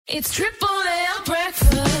It's Triple M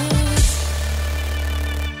breakfast.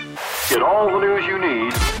 Get all the news you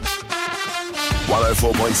need.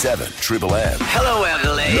 104.7 Triple M. Hello,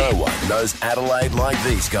 Adelaide. No one knows Adelaide like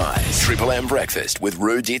these guys. Triple M breakfast with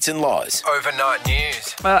Roo, Dits and Loz. Overnight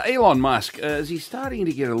news. Elon Musk, is he starting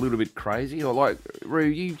to get a little bit crazy? Or like, Roo,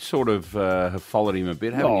 you sort of have followed him a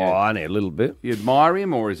bit, haven't you? Only a little bit. You admire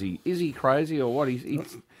him, or is he crazy, or what?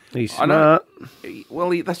 He's I know-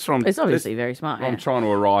 smart. That's what I'm. It's obviously very smart. what I'm Yeah. trying to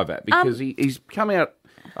arrive at, because he's come out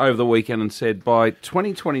over the weekend and said by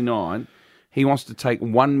 2029 he wants to take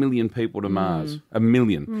 1 million people to Mars. A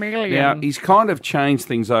million. Now, he's kind of changed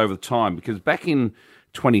things over time, because back in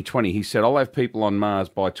 2020 he said, I'll have people on Mars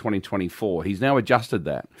by 2024. He's now adjusted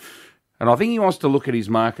that. And I think he wants to look at his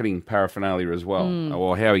marketing paraphernalia as well,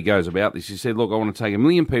 or how he goes about this. He said, look, I want to take 1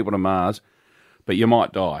 million people to Mars, but you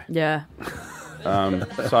might die. Yeah.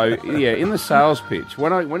 So yeah, in the sales pitch,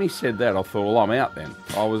 when he said that, I thought, well, I'm out then.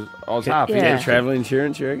 I was half Yeah. in. Get travel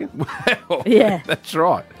insurance, you reckon? Well, Yeah. that's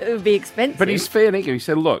right. It would be expensive. But he's fair dinkum. He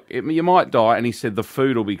said, look, you might die, and he said the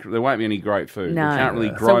food will be. There won't be any great food. No. We can't really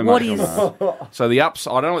So grow what much. is- on Mars. So the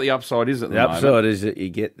upside, I don't know what the upside is at the The moment, upside is that you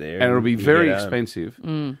get there. and it'll be you very get home. expensive.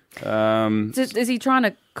 Is he trying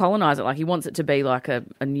to colonise it? Like he wants it to be like a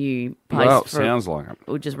new place? Well, it for, sounds like it.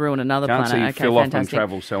 or just ruin another Can't planet? see Okay, Phil off on fantastic.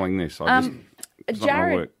 travel selling this. I just, it's not gonna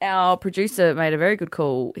Jared, work. our producer, made a very good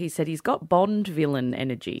call. He said he's got Bond villain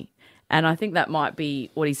energy. And I think that might be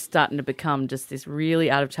what he's starting to become, just this really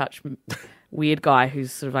out of touch, weird guy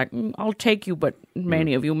who's sort of like, I'll take you, but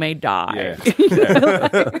many of you may die.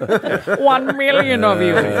 Yeah. 1 million of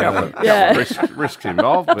you. Yeah. Risks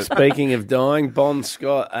involved, but Speaking of dying, Bon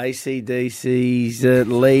Scott, AC/DC's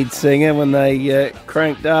lead singer, when they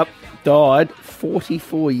cranked up, died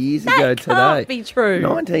 44 years ago today. Can't be true.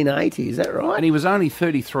 1980, is that right? and he was only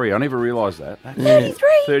 33. I never realised that. 33?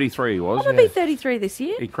 33 he was. I'm going to be 33 this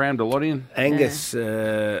year. He crammed a lot in. Angus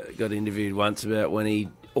got interviewed once about when he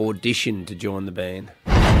auditioned to join the band.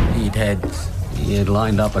 He had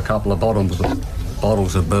lined up a couple of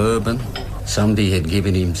bottles of bourbon. Somebody had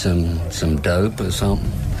given him some dope or something.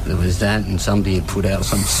 There was that, and somebody had put out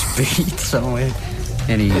some speed somewhere,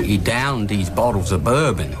 and he downed these bottles of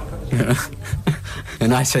bourbon.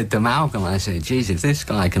 And I said to Malcolm, I said, geez, if this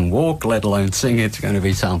guy can walk, let alone sing, it's going to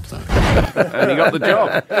be something. And he got the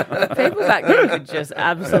job. People back then could just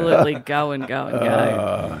absolutely go and go and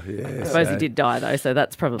go. Yeah, I suppose he did die, though, so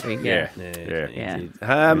that's probably, yeah.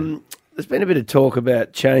 Yeah. There's been a bit of talk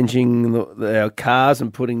about changing our cars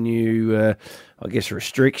and putting new,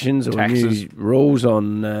 restrictions or Taxes. new rules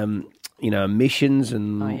on, emissions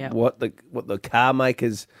and Oh, yeah. what the car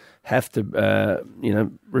makers have to,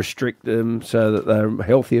 restrict them so that they're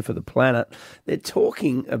healthier for the planet. They're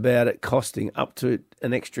talking about it costing up to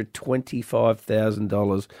an extra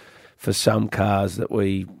 $25,000 for some cars that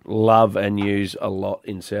we love and use a lot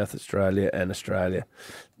in South Australia and Australia.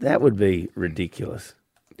 That would be ridiculous.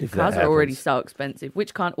 If Cars that are already happens. so expensive.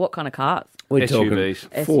 What kind of cars? We're SUVs.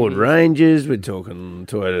 talking Ford SUVs. Rangers, we're talking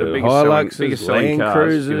Toyota biggest selling- Hiluxes, biggest selling Land cars in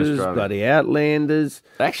Cruisers, Australia. bloody Outlanders.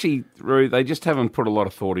 Actually, Roo, they just haven't put a lot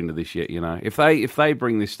of thought into this yet, you know. If they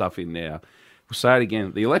bring this stuff in now, we'll say it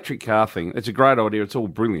again, the electric car thing, it's a great idea, it's all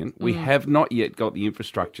brilliant. We have not yet got the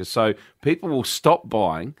infrastructure, so people will stop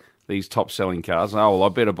buying these top-selling cars. Oh, well, I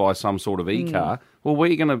better buy some sort of e-car. Well, where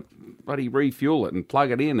are you going to bloody refuel it and plug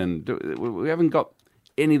it in? And we haven't got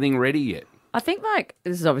anything ready yet. I think,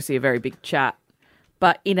 this is obviously a very big chat,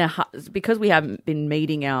 but because we haven't been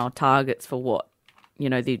meeting our targets for what,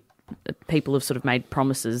 the people have sort of made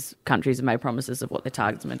promises, countries have made promises of what their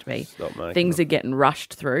targets are meant to be. Things are getting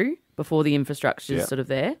rushed through before the infrastructure is sort of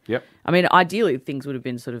there. Yep. I mean, ideally, things would have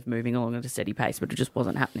been sort of moving along at a steady pace, but it just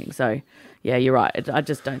wasn't happening. So, yeah, you're right. I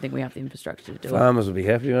just don't think we have the infrastructure to do it. Farmers will be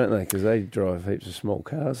happy, won't they? Because they drive heaps of small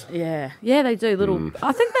cars. Yeah, they do. Little.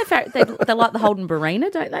 I think they like the Holden Barina,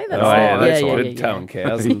 don't they? That's That's yeah, good. Towing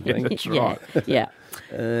cows and things. That's right. Yeah.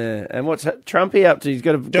 And what's Trumpy up to? He's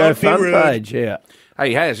got a GoFund page, yeah. Hey,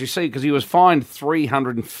 he has, you see, because he was fined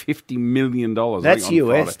 $350 million. That's I think, on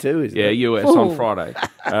US Friday. too, isn't yeah, it? US Ooh. on Friday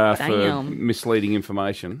for Damn. misleading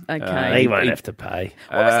information. Okay. He won't have to pay.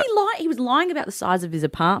 What was he like? He was lying about the size of his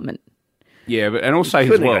apartment. Yeah, and also his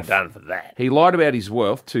Couldn't wealth. have done for that. He lied about his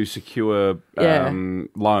wealth to secure Yeah.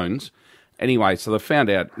 loans. Anyway, so they found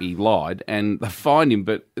out he lied and they fined him,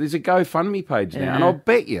 but there's a GoFundMe page now. Yeah. And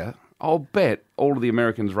I'll bet all of the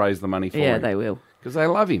Americans raise the money for him. Yeah, they will. Because they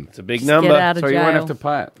love him. It's a big Just number. get out of So you jail. won't have to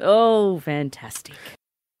pay it. Oh, fantastic.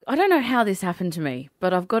 I don't know how this happened to me,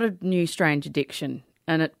 but I've got a new strange addiction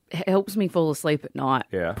and it helps me fall asleep at night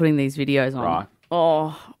Yeah. putting these videos on. Right.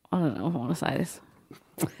 Oh, I don't know if I want to say this.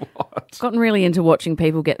 I've gotten really into watching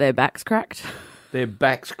people get their backs cracked. Their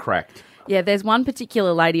backs cracked. Yeah, there's one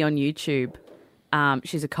particular lady on YouTube.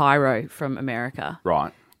 She's a chiro from America.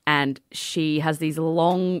 Right. And she has these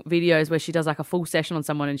long videos where she does like a full session on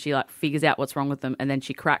someone and she like figures out what's wrong with them and then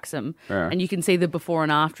she cracks them. Yeah. And you can see the before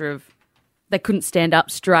and after of they couldn't stand up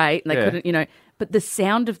straight and they couldn't, you know, but the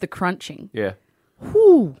sound of the crunching, Yeah.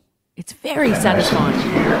 whoo, it's very satisfying.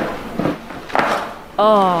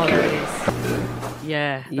 Oh, there it is.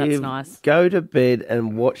 Yeah, that's You nice. Go to bed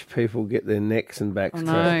and watch people get their necks and backs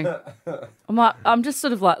I cracked. know. I'm just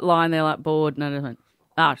sort of like lying there like bored and I just went,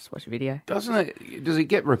 I'll just watch a video. Does it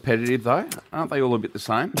get repetitive though? Aren't they all a bit the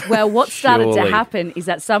same? Well, what started to Surely. happen is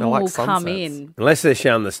that someone like will come sunsets. in. Unless they're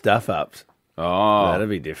showing the stuff ups. Oh. That'd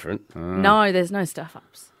be different. No, there's no stuff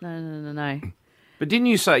ups. No. But didn't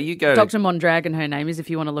you say you go Dr. Mondragon, her name is, if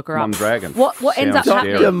you want to look her up. Mondragon. What ends up Sounds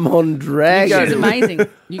happening? scary. Dr. Mondragon. She's amazing.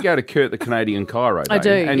 You go to Kurt the Canadian chiro. I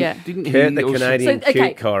don't you? do, And yeah. Didn't Kurt he the also- Canadian So, okay,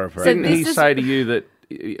 cute chiropractor. so Didn't he this is- say to you that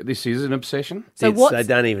this is an obsession? So It's- what's they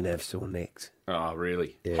don't even have sore necks. Oh,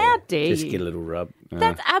 really? How dare Just you? get a little rub.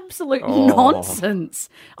 That's absolute Oh. nonsense.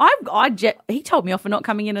 He told me off for not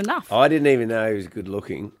coming in enough. I didn't even know he was good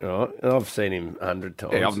looking. Right? And I've seen him 100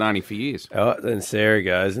 times. Yeah, I've known him for years. Then Sarah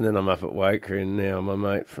goes, and then I'm up at Wakery, and now my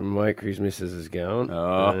mate from Wakery's missus is going.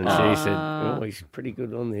 And she said, oh, he's pretty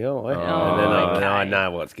good on the eye. And then I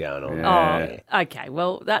know what's going on. Oh, okay.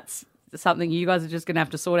 Well, that's something you guys are just going to have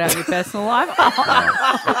to sort out in your personal life.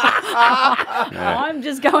 I'm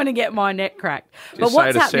just going to get my neck cracked. But Just what's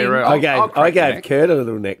say to happening? Sarah, I I'll gave crack your gave neck. Kurt a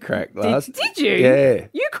little neck crack last. Did you? Yeah.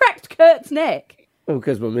 You cracked Kurt's neck. Well,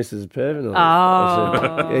 because my missus is permanent. Oh.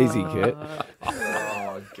 I said, easy, Kurt.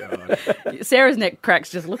 Oh, God. Sarah's neck cracks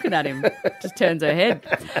just looking at him. Just turns her head.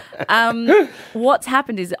 What's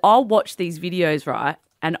happened is I'll watch these videos, right?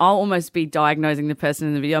 And I'll almost be diagnosing the person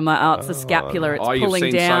in the video. I'm like, oh, it's the scapula. It's Oh, you've pulling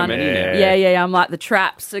seen so down. many now. Yeah. I'm like, the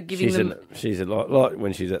traps are giving them... She's a lot like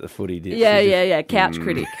when she's at the footy dip. Yeah. Couch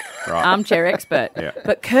critic, right. armchair expert. Yeah.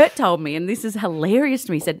 But Kurt told me, and this is hilarious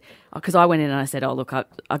to me, he said, because I went in and I said, oh, look,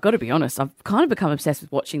 I've got to be honest, I've kind of become obsessed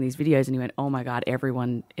with watching these videos. And he went, oh, my God,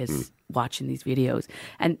 everyone is watching these videos.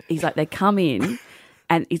 And he's like, they come in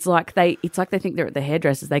and it's like they think they're at the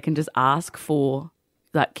hairdressers. They can just ask for...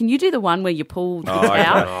 Like, can you do the one where you pull the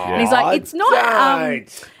out? And he's like, it's not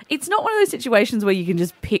one of those situations where you can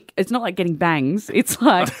just pick. It's not like getting bangs. It's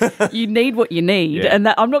like you need what you need, Yeah. and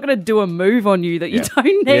that I'm not going to do a move on you that you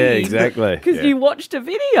don't need. Yeah, exactly. Because Yeah. you watched a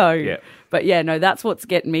video. Yeah. But yeah, no, that's what's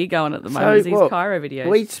getting me going at the moment. is these Cairo videos.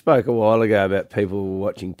 We spoke a while ago about people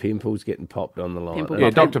watching pimples getting popped on the line. Pimple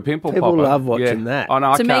Yeah, Popper. Dr. Pimple People Popper. love watching Yeah. that. I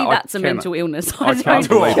know, to me, I that's a cannot- mental illness. I can't don't-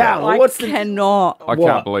 believe that. I What's the- cannot. I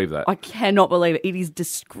can't believe that. I cannot believe it. It is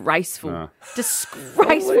disgraceful. No.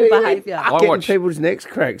 Disgraceful behaviour. I Getting watch- people's necks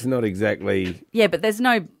cracked not exactly. Yeah, but there's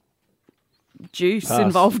no juice Pass.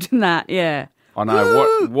 involved in that. Yeah. I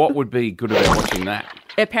know. What would be good about watching that?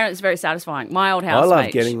 Apparently, it's very satisfying. My old I housemate.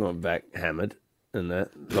 love getting my back hammered and that.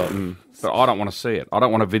 Like, But I don't want to see it. I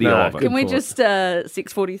don't want a video No, of it. good Can we point. just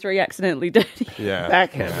 6:43 accidentally dirty? Yeah.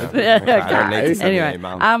 back hammered. Yeah, I don't need to send me an Anyway,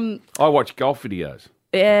 email. I watch golf videos.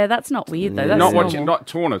 yeah, that's not weird though. That's Not normal. watching, not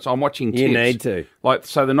tournaments. I'm watching tips. You need to. Like,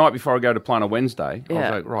 so the night before I go to play on a Wednesday, I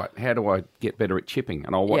Yeah. was like, right, how do I get better at chipping?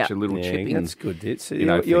 And I'll watch Yeah. a little Yeah, chipping. that's good. It's, you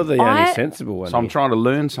know, you're the thing. only I- sensible one. So I'm here. trying to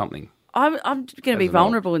learn something. I'm going to be As an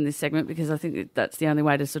vulnerable in this segment because I think that's the only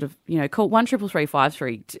way to sort of, call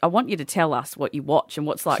 13353. I want you to tell us what you watch and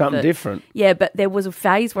what's like Something different. Yeah, but there was a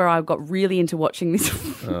phase where I got really into watching this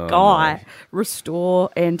guy restore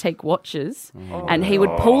antique watches, and he would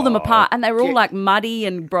pull them apart, and they were all like muddy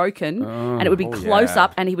and broken, and it would be close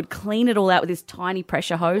up, and he would clean it all out with this tiny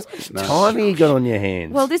pressure hose. Time you got on your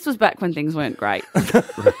hands. Well, this was back when things weren't great.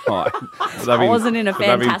 Right. I wasn't in a They've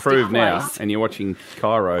fantastic improved now, place. and you're watching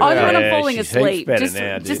Cairo. I know when I'm Yeah, falling she's asleep. heaps better just,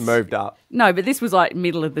 now, dude. just Moved up. No, but this was like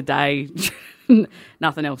middle of the day,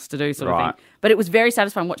 nothing else to do, sort of Right. thing. But it was very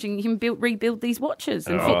satisfying watching him rebuild these watches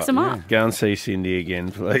and fix them up. Go and see Cindy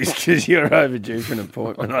again, please, because you're overdue for an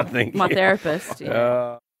appointment, I think. My therapist.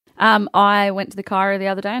 Yeah. I went to the Cairo the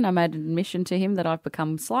other day and I made an admission to him that I've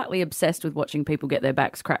become slightly obsessed with watching people get their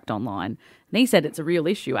backs cracked online. And he said it's a real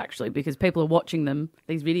issue actually because people are watching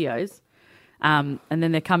these videos. And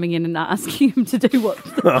then they're coming in and asking him to do what?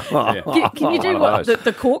 Can you do what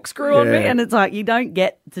the corkscrew on me? Yeah. And it's like you don't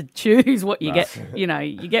get to choose what you get. You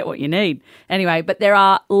get what you need anyway. But there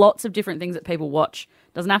are lots of different things that people watch.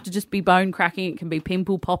 Doesn't have to just be bone cracking. It can be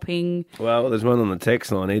pimple popping. Well, there's one on the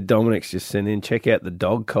text line here. Dominic's just sent in. Check out the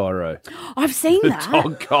dog Cairo. I've seen that.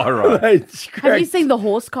 Dog Cairo. Have you seen the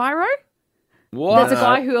horse Cairo? What? There's a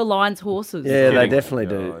guy who aligns horses. Yeah, they Kidding. definitely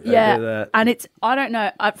do. They Yeah, do that. and it's, I don't know,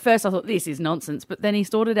 at first I thought this is nonsense, but then he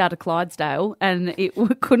sorted out a Clydesdale and it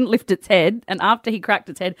couldn't lift its head, and after he cracked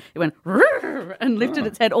its head, it went "Rrrr," and lifted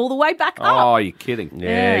its head all the way back Oh, up. you're kidding.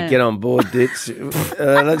 Yeah, get on board, Dits.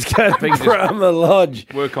 Let's go to Brahma Lodge.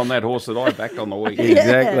 Work on that horse that I backed on the weekend.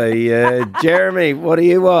 Exactly. Jeremy, what do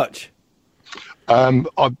you watch?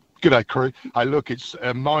 G'day, crew. Hey, look, it's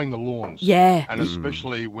mowing the lawns. Yeah. And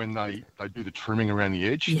especially when they do the trimming around the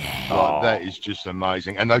edge. Yeah. That is just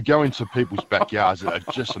amazing. And they go into people's backyards that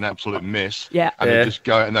are just an absolute mess. Yeah. And they just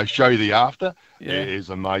go and they show you the after. Yeah. It is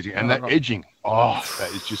amazing. And that edging, that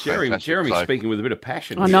is just fantastic. Jeremy's So- speaking with a bit of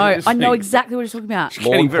passion. I know, isn't I know he? exactly what he's talking about.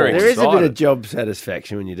 Getting very There is a bit excited. of job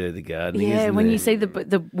satisfaction when you do the gardening. Yeah, isn't when there? you see the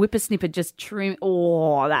whippersnipper just trim,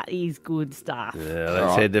 oh, that is good stuff. Yeah,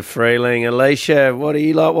 let's head to Freeling. Alicia, what do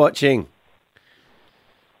you like watching?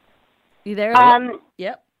 You there?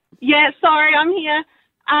 Yep, Yeah, sorry, I'm here.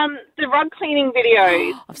 The rug cleaning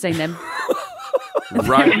videos, I've seen them.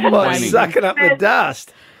 Rug Like cleaning. sucking up the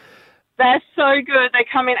dust. they're so good. They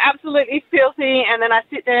come in absolutely filthy, and then I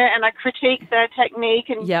sit there and I critique their technique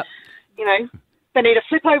and, Yep. you know, they need to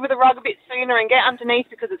flip over the rug a bit sooner and get underneath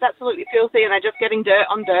because it's absolutely filthy and they're just getting dirt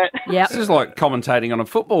on dirt. Yep. This is like commentating on a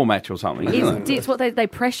football match or something, isn't it? It's what they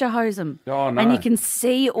pressure hose them. Oh, no. And you can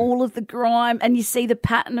see all of the grime and you see the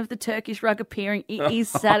pattern of the Turkish rug appearing. It is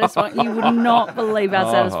satisfying. You would not believe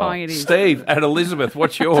how satisfying it is. Steve and Elizabeth,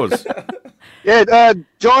 what's yours? Yeah,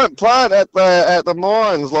 giant plant at the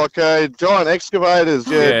mines, like giant excavators,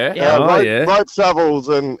 rope shovels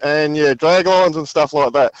and drag lines and stuff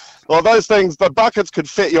like that. Well, those things, the buckets could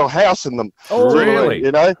fit your house in them. Oh, really?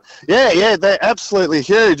 You know? Yeah, they're absolutely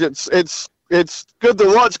huge. It's good to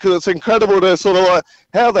watch because it's incredible to sort of like,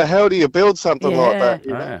 how the hell do you build something like that?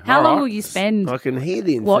 You know? Yeah. How All long right. will you spend? I can hear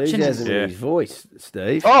the Watching enthusiasm it. in his voice,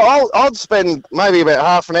 Steve. Oh, I'd spend maybe about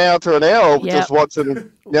half an hour to an hour Yep. just watching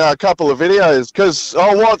a couple of videos because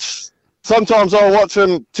sometimes I'll watch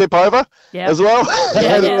them tip over Yep. as well.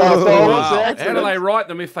 Yeah, And, yeah. so I'll Wow. watch the How accidents. do they write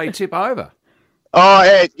them if they tip over? Oh,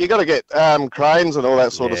 yeah, you got to get cranes and all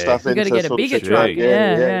that sort of stuff. You've got to into get a sort of bigger sit truck. back.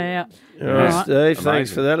 Yeah. All right, Steve, thanks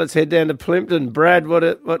Amazing. for that. Let's head down to Plimpton. Brad,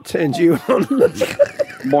 what turns you on?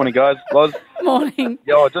 Morning, guys. Loz. Morning.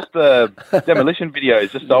 Yo, just demolition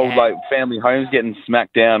videos, just old like family homes getting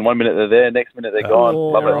smacked down. 1 minute they're there, next minute they're gone.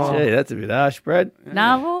 Love it. Gee, that's a bit harsh, Brad.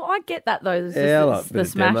 No, well, I get that though. It's just Yeah, I like a it's bit the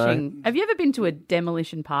of demo. smashing. Have you ever been to a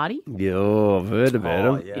demolition party? Yeah, I've heard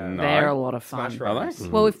about them. They're a lot of fun. Are they?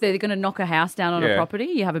 Well, if they're going to knock a house down on a Yeah. property,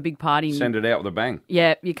 you have a big party. And Send it out with a bang.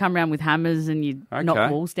 yeah, you come around with hammers and you knock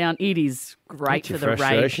Okay. walls down. It is great That's for your the rage.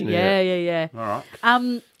 frustration, Yeah. All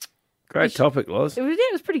right. Great topic, Loz.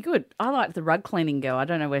 It was pretty good. I liked the rug cleaning girl. I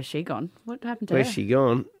don't know where she gone. What happened to Where's her? she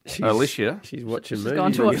gone? Alicia. She's watching She's movies.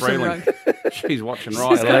 gone to watch the Freeling. rug. She's watching She's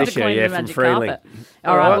right. gone to Alicia, clean yeah, the from magic Freeling. carpet.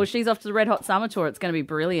 All right. right. Well, she's off to the Red Hot Summer Tour. It's going to be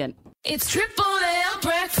brilliant. It's Triple M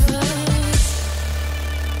breakfast.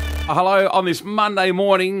 Hello, on this Monday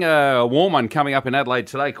morning, a warm one coming up in Adelaide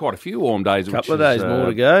today. Quite a few warm days. Couple of which is, days more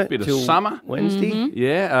to go. Bit of till summer. Wednesday. Mm-hmm.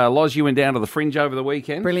 Yeah. Loz, you went down to the Fringe over the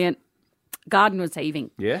weekend. Brilliant. Garden was heaving.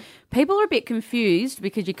 Yeah. People are a bit confused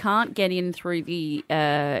because you can't get in through the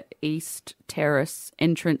East Terrace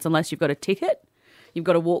entrance unless you've got a ticket. You've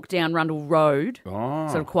got to walk down Rundle Road,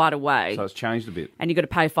 sort of quite a way. So it's changed a bit. And you've got to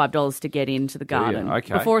pay $5 to get into the garden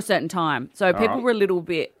Okay. before a certain time. So people right. were a little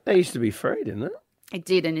bit... They used to be free, didn't it? It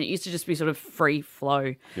did, and it used to just be sort of free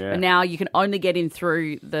flow. Yeah. But now you can only get in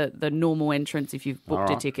through the normal entrance if you've booked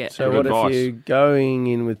a ticket. So Good what advice. if you're going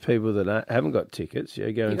in with people that haven't got tickets?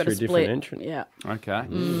 You're going You've got through to a split. different entrance. Yeah. Okay.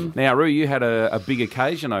 Now, Roo, you had a big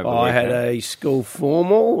occasion over the I weekend. had a school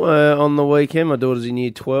formal on the weekend. My daughter's in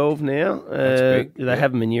year 12 now. big. They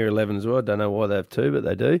have them in year 11 as well. I don't know why they have two, but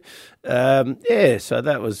they do. Yeah, so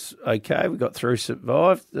that was okay. We got through,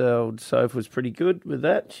 survived. Old Soph was pretty good with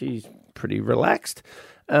that. She's pretty relaxed.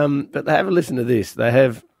 But they have a listen to this. They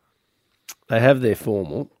have their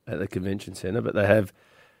formal at the convention centre, but they have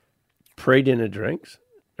pre-dinner drinks,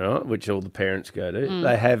 right, which all the parents go to.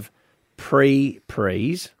 They have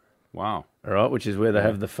pre-prees. Wow. All right, which is where they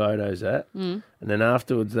have the photos at. And then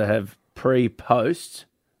afterwards they have pre-posts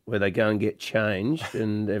where they go and get changed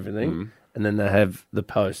and everything. And then they have the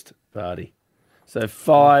post party. So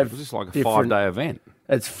Was this like a different- 5-day event?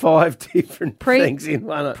 It's 5 different Pre- things in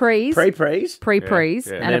one. prees. Pre-prees. Pre-prees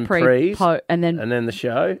Yeah. and then a pre prees, and then And then the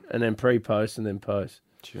show, and then pre-post, and then post.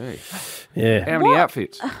 Gee. Yeah. How many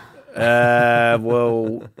outfits?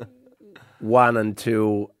 Well, one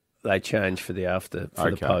until they change for the after, for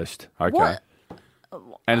the Okay. post. Okay. What?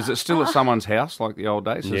 And is it still at someone's house like the old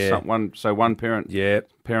days? Yeah. So one parent,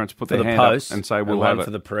 parents put For their the hand post up and say, "We'll one have it."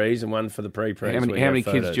 for the prees and one for the pre-prees. How many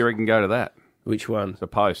kids do you reckon go to that? Which one? The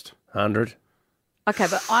post. 100. Okay,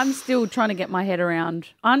 but I'm still trying to get my head around.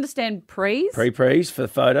 I understand prees. Pre-prees for the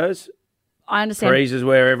photos. I understand. Prees is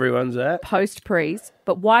where everyone's at. Post-prees.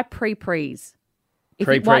 But why pre-prees?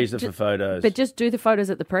 Pre-prees are for photos. But just do the photos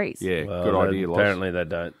at the prees. Yeah, Well, good idea, Loz. Apparently they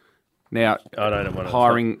don't. Now, I don't want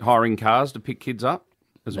to hiring cars to pick kids up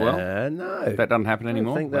as well? No. That doesn't happen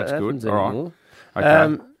anymore? I don't think that That's happens good. All anymore. right.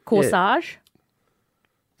 Okay. Corsage.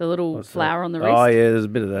 The little flower on the wrist. Oh, yeah, there's a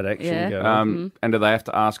bit of that action Yeah. going on. And do they have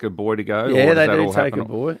to ask a boy to go? Yeah, or does they that do all take happen? a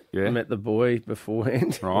boy. Yeah. Met the boy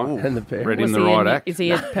beforehand. Right. And the parents. Read him the right act. Is he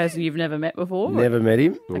a person you've never met before? Never met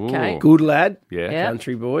him. Okay. Good lad. Yeah.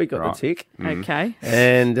 Country boy, got Right. the tick. Okay.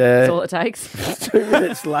 And That's all it takes. 2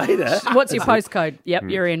 minutes later. What's your postcode? Yep,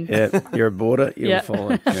 you're in. Yeah, you're a border. You're Yep.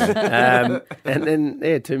 fine. And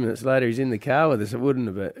then 2 minutes later, he's in the car with us. He would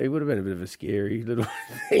have been a bit of a scary little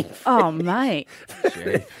thing. Oh, mate.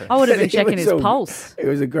 I would have been checking his pulse. It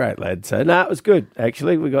was a great lad. So, no, it was good,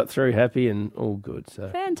 actually. We got through happy and all good. So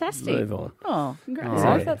Fantastic. Move on. Oh, congrats. All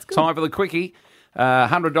right. That's good. Time for the quickie.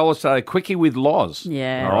 $100 today. Quickie with Loz.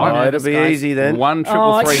 Yeah. All right. Oh, it'll be easy then.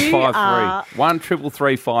 1-333-53.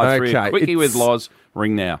 1-333-53. Okay, Quickie with it's- Loz.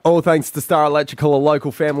 Ring now. All thanks to Star Electrical, a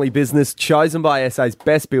local family business chosen by SA's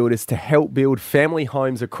best builders to help build family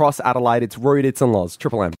homes across Adelaide. It's Rude, It's and Loz.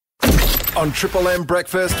 Triple M. On Triple M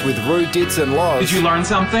Breakfast with Rude, Dits and Loz. Did you learn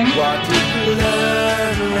something? What did we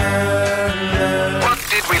learn? What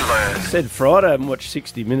did we learn? I said Friday. I haven't watched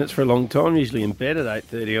 60 Minutes for a long time. Usually in bed at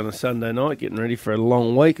 8:30 on a Sunday night, getting ready for a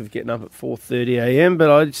long week of getting up at 4:30 a.m. But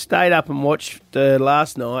I stayed up and watched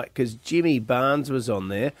last night because Jimmy Barnes was on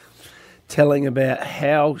there telling about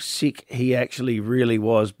how sick he actually really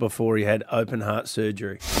was before he had open heart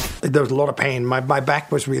surgery. There was a lot of pain. My back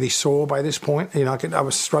was really sore by this point. You know, I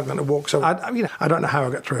was struggling to walk. So I don't know how I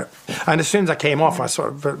got through it. And as soon as I came off, I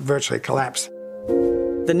sort of virtually collapsed.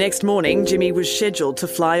 The next morning, Jimmy was scheduled to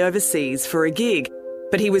fly overseas for a gig.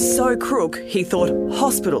 But he was so crook, he thought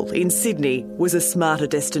hospital in Sydney was a smarter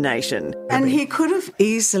destination. And he could have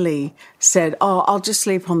easily said, "Oh, I'll just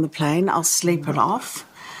sleep on the plane. I'll sleep it off."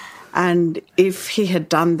 And if he had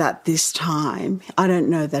done that this time, I don't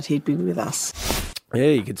know that he'd be with us. Yeah,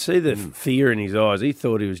 you could see the fear in his eyes. He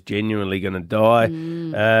thought he was genuinely going to die.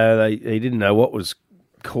 He didn't know what was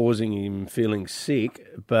causing him feeling sick,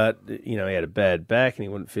 but, you know, he had a bad back and he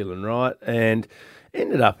wasn't feeling right. And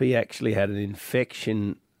ended up he actually had an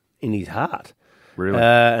infection in his heart. Really?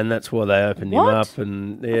 And that's why they opened him What? up.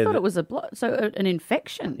 And I thought it was an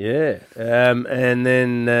infection. Yeah, and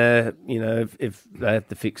then you know if they had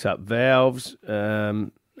to fix up valves,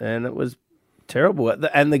 and it was terrible.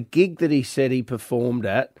 And the gig that he said he performed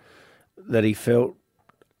at, that he felt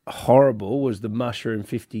horrible, was the Mushroom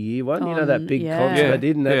 50-year one. You know, that big concert they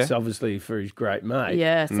did, and that's obviously for his great mate.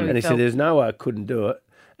 Yeah, so and he said, "There's no way I couldn't do it."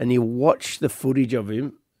 And you watch the footage of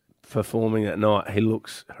him performing that night, he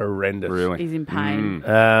looks horrendous. Really? He's in pain.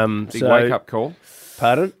 Big wake-up call.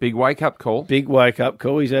 Pardon? Big wake-up call. Big wake-up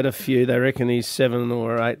call. He's had a few. They reckon he's 7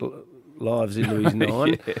 or 8 lives into his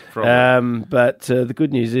 9. Yeah, probably. But the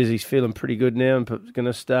good news is he's feeling pretty good now and going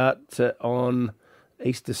to start on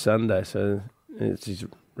Easter Sunday. So it's his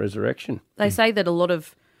resurrection. They say that a lot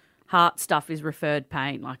of heart stuff is referred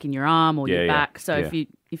pain, like in your arm or your back. So if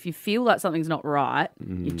you feel like something's not right,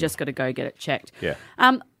 you've just got to go get it checked. Yeah.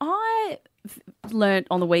 I learnt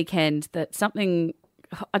on the weekend that something,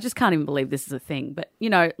 I just can't even believe this is a thing, but, you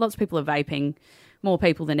know, lots of people are vaping, more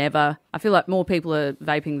people than ever. I feel like more people are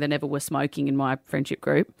vaping than ever were smoking in my friendship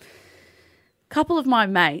group. A couple of my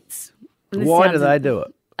mates. Why do they do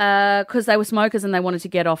it? Because they were smokers and they wanted to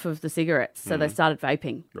get off of the cigarettes, so they started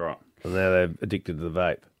vaping. Right. And now they're addicted to the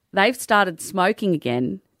vape. They've started smoking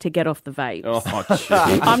again to get off the vapes. Oh, shit.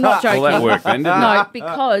 I'm not joking. Well, that worked then, didn't it? No,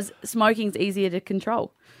 because smoking's easier to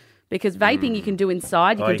control. Because vaping you can do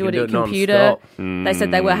inside, you can do it at your computer. non-stop. They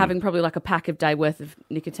said they were having probably like a pack a day worth of I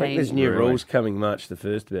think nicotine. there's new rules coming March the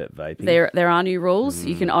 1st about vaping. There are new rules.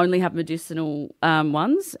 You can only have medicinal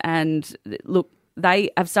ones. And look,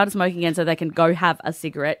 they have started smoking again so they can go have a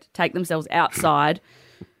cigarette, take themselves outside.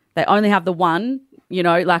 They only have the one, you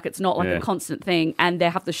know, like it's not like a constant thing. And they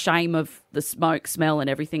have the shame of the smoke, smell and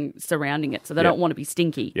everything surrounding it. So they don't want to be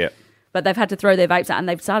stinky. Yeah. But they've had to throw their vapes out and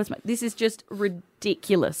they've started smoking. This is just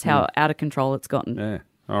ridiculous how out of control it's gotten. Yeah.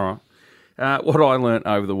 All right. What I learnt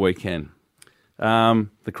over the weekend, the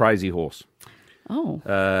crazy horse. Oh.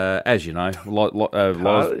 As you know, I thought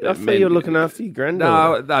you were looking after your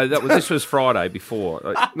granddaughter. No, this was Friday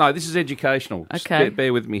before. No, this is educational. Just Okay.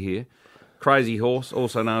 bear with me here. Crazy Horse,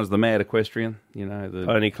 also known as the Mad Equestrian. You know, the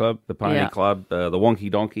Pony Club. The Pony Club, the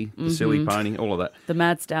Wonky Donkey, the Silly Pony, all of that. The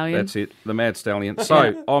Mad Stallion. That's it, the Mad Stallion.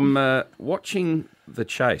 So I'm watching The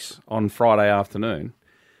Chase on Friday afternoon,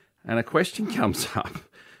 and a question comes up.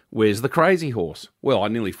 Where's the Crazy Horse? Well, I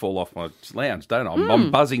nearly fall off my lounge, don't I?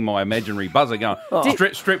 I'm buzzing my imaginary buzzer going,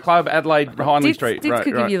 strip club, Adelaide, Hindley Street. Dits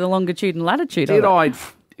could give you the longitude and latitude. Did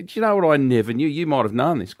you know what I never knew? You might have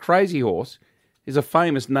known this. Crazy Horse is a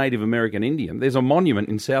famous Native American Indian. There's a monument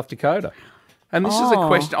in South Dakota. And this is a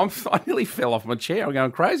question. I nearly fell off my chair. I'm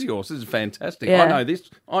going, Crazy Horse, this is fantastic. Yeah. I know this.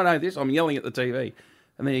 I'm yelling at the TV.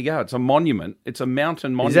 And there you go. It's a monument. It's a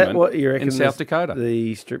mountain monument. Is that what you reckon in South Dakota?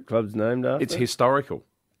 The strip club's named after? It's historical.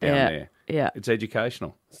 Down there. Yeah. It's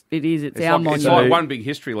educational. It is. It's our monument. It's like one big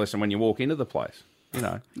history lesson when you walk into the place, you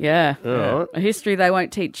know. Yeah. Right. A history they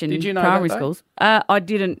won't teach in Did you know primary that, schools. I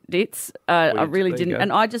didn't, Dits. I really didn't. go.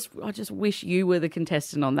 And I just wish you were the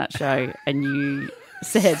contestant on that show and you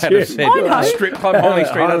said, I know. Strip club, Hindley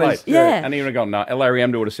Street, Adelaide. Yeah. And he would have gone, no. Larry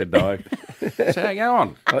Amdo would have said no. So go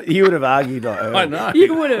on. You would have argued like I know.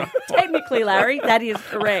 You would have. Technically, Larry, that is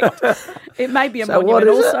correct. It may be a monument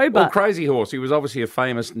also, but... Well, Crazy Horse, he was obviously a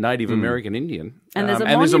famous Native American Indian. And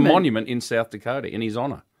there's a monument in South Dakota in his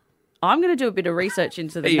honour. I'm going to do a bit of research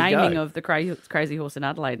into the There you naming go. of the Crazy Horse in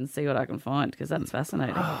Adelaide and see what I can find, because that's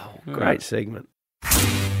fascinating. Great segment.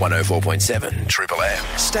 104.7 Triple M.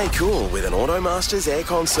 Stay cool with an Automasters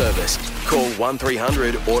aircon service. Call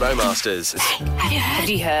 1300 Automasters. Have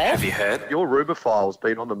you heard? Have you heard? Your Rubophile's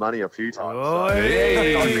been on the money a few times.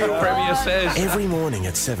 Premier says. Every morning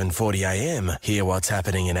at 7:40am, hear what's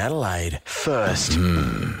happening in Adelaide first.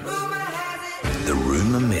 The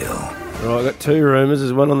rumour mill. Right, I've got two rumours.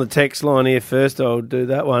 There's one on the text line here first. I'll do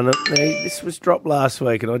that one. Now, this was dropped last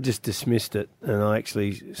week and I just dismissed it. And I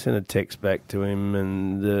actually sent a text back to him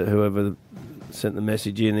and whoever sent the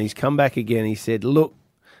message in. He's come back again. He said, look,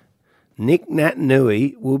 Nick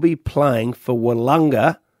Naitanui will be playing for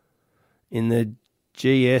Wollonga in the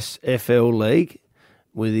GSFL League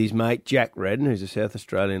with his mate Jack Redden, who's a South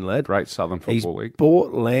Australian lad. Great Southern Football League. He's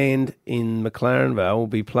bought land in McLaren Vale, will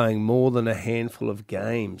be playing more than a handful of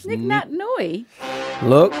games. Nick Naitanui?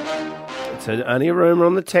 Look, it's only a rumour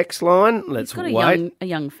on the text line. Let's He's got wait. a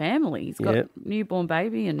young family. He's got a newborn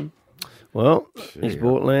baby and... Well, he's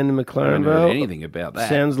bought land in McLaren I haven't Vale. heard anything about that.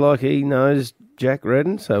 Sounds like he knows Jack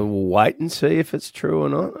Redden, so we'll wait and see if it's true or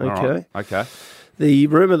not. Okay. All right. Okay. The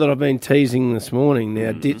rumour that I've been teasing this morning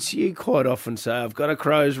now, Dits, you quite often say, I've got a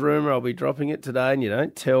Crows rumour, I'll be dropping it today, and you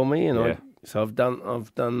don't tell me. And I'm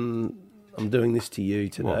doing this to you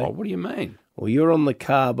today. Well, what do you mean? Well, you're on the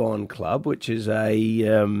Carbine Club, which is a,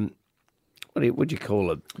 what do you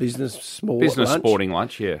call it? Business sporting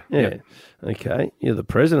lunch, yeah. Yeah. Okay. You're the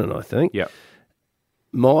president, I think. Yeah.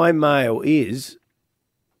 My mail is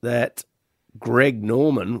that Greg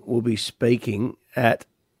Norman will be speaking at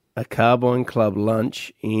a Carbine Club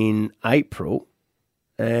lunch in April,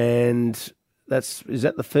 and is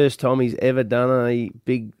that the first time he's ever done a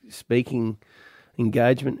big speaking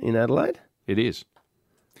engagement in Adelaide? It is.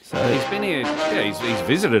 So he's been here. Yeah, he's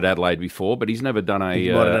visited Adelaide before, but he's never done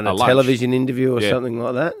a lunch. Television interview or something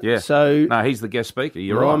like that. Yeah. So no, he's the guest speaker.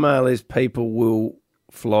 You're my right. mail is people will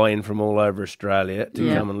fly in from all over Australia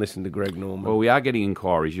to come and listen to Greg Norman. Well, we are getting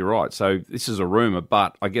inquiries. You're right. So this is a rumour,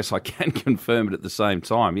 but I guess I can confirm it at the same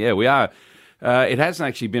time. Yeah, we are. It hasn't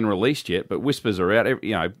actually been released yet, but whispers are out.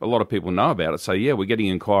 You know, a lot of people know about it. So yeah, we're getting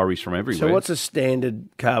inquiries from everywhere. So what's a standard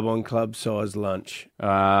Carbine Club size lunch?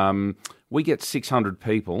 We get 600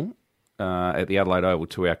 people at the Adelaide Oval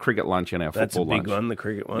to our cricket lunch and our football lunch. That's a big one, the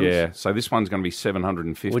cricket ones. Yeah, so this one's going to be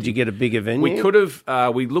 750. Would you get a bigger venue? We could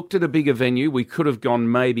have. We looked at a bigger venue. We could have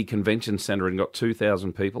gone maybe convention centre and got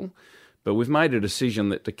 2,000 people. But we've made a decision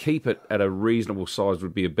that to keep it at a reasonable size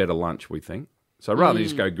would be a better lunch, we think. So rather than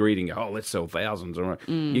just go greedy and go, let's sell thousands,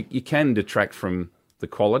 you can detract from the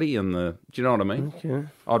quality and the... Do you know what I mean? Okay.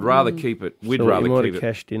 I'd rather keep it... We'd rather we might keep have it...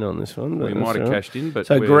 cashed in on this one. We might have cashed in, but...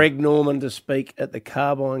 So Greg Norman to speak at the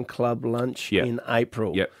Carbine Club lunch in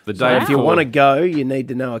April. Yep. The day so if you before- want to go, you need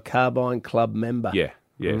to know a Carbine Club member. Yeah.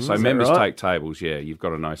 So Is that members right? take tables, yeah. You've got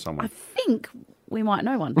to know someone. I think we might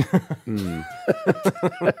know one.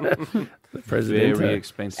 President. Very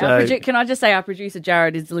expensive. Can I just say our producer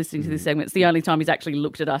Jared is listening to this segment. It's the only time he's actually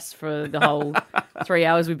looked at us for the whole 3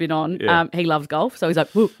 hours we've been on. Yeah. He loves golf, so he's like,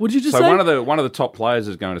 what did you just say? So one of the top players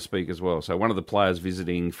is going to speak as well. So one of the players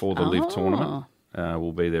visiting for the Live tournament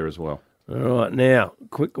will be there as well. All right, now,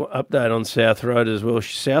 quick update on South Road as well.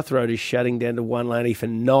 South Road is shutting down to 180 for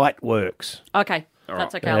night works. Okay.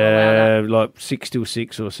 That's okay. I'll allow that. Like 6 till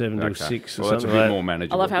 6 or 7 till 6 or Well, that's a something bit like more I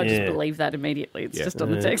manageable. love how I just believe that immediately. It's just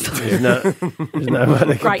on the text. There's no way they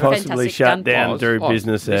could Great, possibly fantastic shut gun down pause. through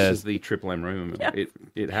business This hours. is the Triple M room. Yeah.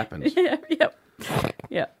 It happens. Yeah.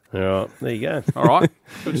 All right, there you go. All right.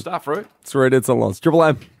 Good stuff, Root. It's Root, it's on loss. Triple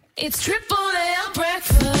M. It's Triple M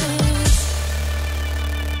breakfast.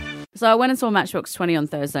 So I went and saw Matchbox 20 on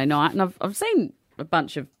Thursday night, and I've seen a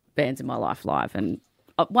bunch of bands in my life live, and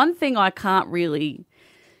one thing I can't really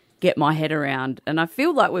get my head around, and I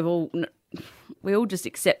feel like we all just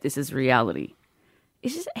accept this as reality,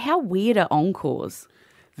 is just how weird are encores?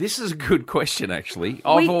 This is a good question, actually.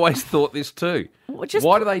 I've always thought this too.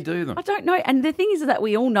 Why do they do them? I don't know. And the thing is that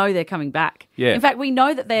we all know they're coming back. Yeah. In fact, we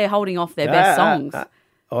know that they're holding off their best songs.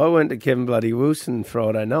 I went to Kevin Bloody Wilson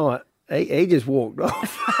Friday night. He just walked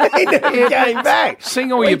off. He never came back.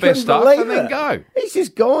 Sing all your best stuff and then go. He's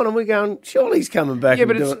just gone, and we're going, surely he's coming back. Yeah,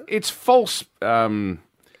 and but it's false.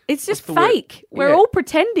 It's just fake. We're all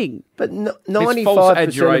pretending. But false 95% of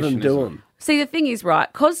adjuration, them do isn't it? them. See, the thing is, right,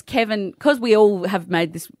 because we all have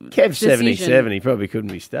made this Kev's decision. 77. He probably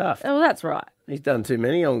couldn't be stuffed. Oh, that's right. He's done too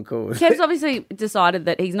many encores. Kev's obviously decided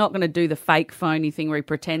that he's not going to do the fake phony thing where he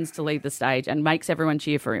pretends to leave the stage and makes everyone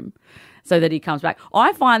cheer for him so that he comes back.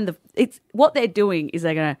 I find what they're doing is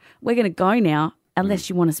we're going to go now unless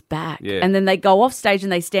you want us back. Yeah. And then they go off stage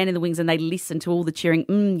and they stand in the wings and they listen to all the cheering.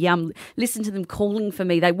 Yum. Listen to them calling for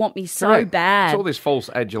me. They want me so Correct. bad. It's all this false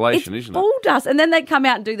adulation, It's isn't it? bull dust. And then they come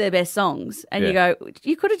out and do their best songs and you Yeah. go,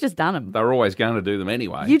 you could have just done them. They're always going to do them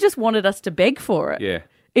anyway. You just wanted us to beg for it. Yeah.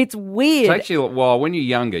 It's weird. It's actually, well, when you're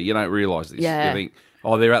younger, you don't realise this. Yeah. You think,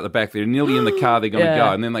 oh, they're out the back. They're nearly in the car. They're going to Yeah.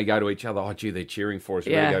 go. And then they go to each other. Oh, gee, they're cheering for us.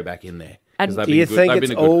 We Yeah. better go back in there. 'Cause And they've Do been you good- think they've it's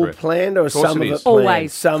been a good all crew. planned or Of course some it of is. it planned?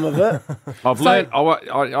 Always. Some of it? I've learned.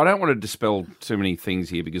 I don't want to dispel too many things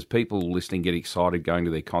here because people listening get excited going to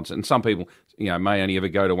their concert, and some people, may only ever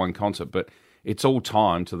go to one concert, but it's all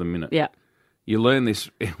timed to the minute. Yeah. You learn this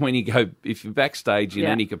when you go if you're backstage in Yeah.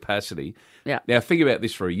 any capacity. Yeah. Now think about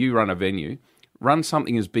this: you run a venue, run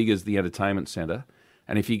something as big as the entertainment centre,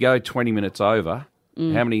 and if you go 20 minutes over.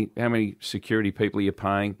 How many security people are you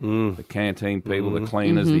paying? The canteen people, the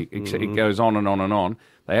cleaners. It goes on and on and on.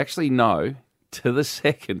 They actually know to the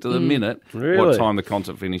second, to the minute, Really? what time the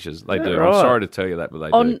concert finishes. They do. right? I'm sorry to tell you that, but they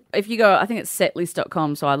do. If you go, I think it's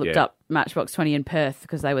setlist.com, so I looked Yeah. up Matchbox 20 in Perth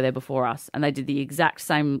because they were there before us, and they did the exact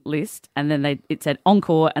same list, and then it said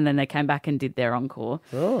encore, and then they came back and did their encore.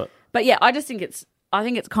 Right. But yeah, I think it's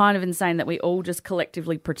kind of insane that we all just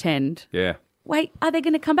collectively pretend, Yeah. wait, are they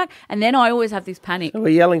going to come back? And then I always have this panic. So we're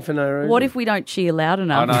yelling for no reason. What if we don't cheer loud I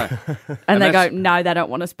enough? know. And they go, that's- no, they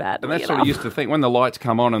don't want us badly And that's what I enough. used to think. When the lights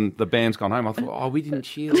come on and the band's gone home, I thought, oh, we didn't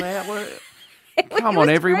cheer loud. Come were on,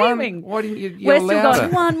 everyone. screaming. Why didn't you We're yell still louder?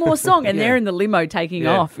 going, one more song, and Yeah. they're in the limo taking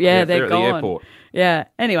Yeah. off. Yeah, Yeah, they're they're at the gone. airport. Yeah.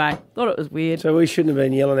 Anyway, thought it was weird. So we shouldn't have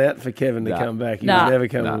been yelling out for Kevin to come back. He Nah. was never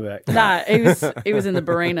coming back. No, he was in the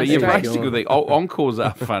Barina But you're straight. basically, encores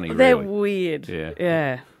are funny, They're really. weird. Yeah.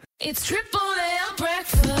 Yeah. It's Triple M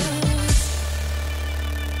breakfast.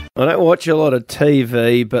 I don't watch a lot of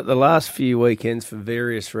TV, but the last few weekends, for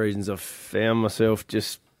various reasons, I've found myself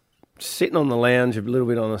just sitting on the lounge a little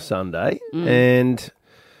bit on a Sunday, and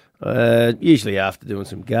usually after doing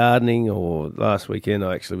some gardening, or last weekend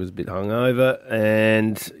I actually was a bit hungover,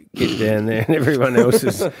 and get down there and everyone else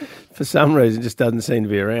is, for some reason, just doesn't seem to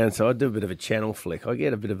be around. So I do a bit of a channel flick. I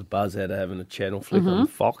get a bit of a buzz out of having a channel flick on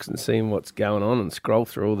Fox and seeing what's going on and scroll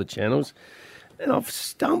through all the channels. And I've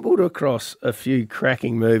stumbled across a few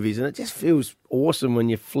cracking movies, and it just feels awesome when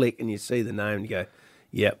you flick and you see the name and you go,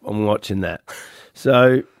 yep, I'm watching that.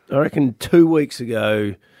 So I reckon 2 weeks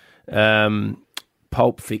ago,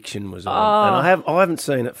 Pulp Fiction was on. And I haven't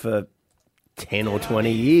seen it for 10 or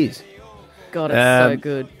 20 years. God, it's so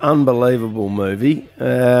good. Unbelievable movie.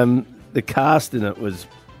 The cast in it was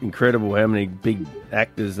incredible. How many big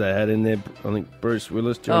actors they had in there. I think Bruce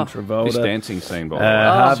Willis, John Travolta. This dancing scene, by the way.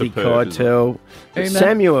 Harvey Superb, isn't it? Keitel. Uma.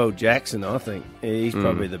 Samuel L. Jackson, I think. He's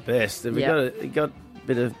probably the best. Have we got a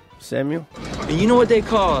bit of Samuel? You know what they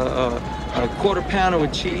call a quarter pounder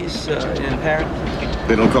with cheese in Paris?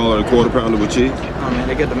 They don't call it a quarter pounder with cheese? Oh man,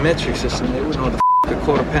 they got the metric system. They wouldn't know what the a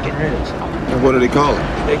quarter pounder is. And what do they call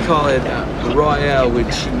it? They call it Royale with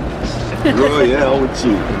cheese. Royale with cheese.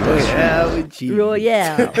 Royale with cheese.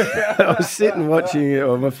 Royale. I was sitting watching it,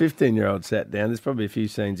 or my 15-year-old sat down. There's probably a few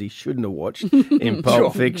scenes he shouldn't have watched in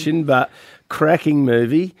Pulp Fiction, but cracking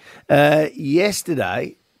movie.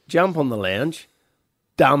 Yesterday, Jump on the Lounge,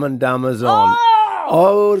 Dumb and Dumber's on.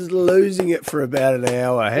 I was losing it for about an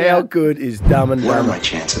hour. How good is Dumb and Dumber? What are my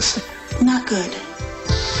chances? Not good.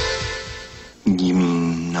 You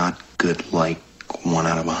mean not good like 1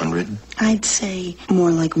 out of 100? I'd say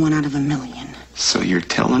more like 1 out of 1,000,000. So you're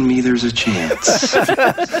telling me there's a chance?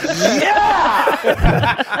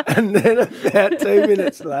 And then about 2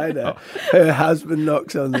 minutes later, her husband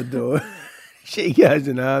knocks on the door. She goes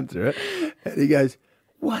and answers it. And he goes,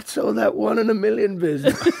 "What's all that 1 in a million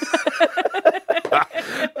business?"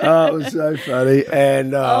 Oh, it was so funny.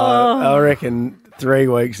 And I reckon 3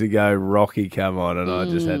 weeks ago, Rocky come on, and I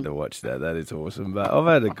just had to watch that. That is awesome. But I've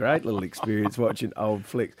had a great little experience watching old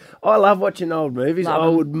flicks. I love watching old movies. I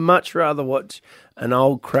would much rather watch an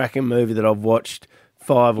old cracking movie that I've watched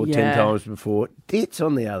 5 or 10 times before. Ditz,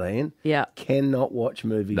 on the other hand, cannot watch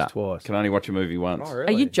movies twice. Can only watch a movie once. Oh,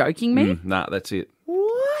 really? Are you joking me? Nah, that's it.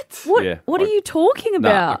 What? What? Yeah, what are you talking Nah,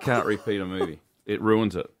 I about? can't repeat a movie. It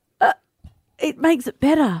ruins it. It makes it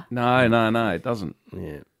better. No, it doesn't.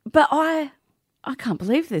 Yeah. But I can't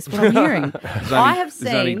believe this, what I'm hearing. I have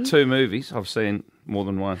There's only seen... 2 movies I've seen more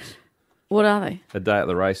than once. What are they? A Day at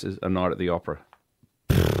the Races, A Night at the Opera.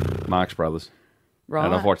 Marx Brothers. Right.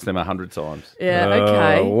 And I've watched them 100 times. Yeah,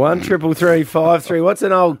 okay. 1-333-5-3. What's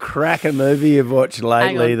an old cracker movie you've watched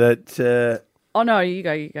lately that... Oh, no, you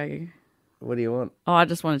go. What do you want? Oh, I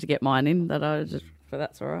just wanted to get mine in, but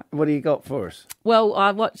that's all right. What do you got for us? Well,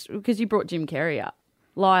 I watched, because you brought Jim Carrey up,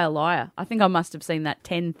 Liar, Liar. I think I must have seen that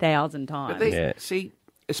 10,000 times. But see,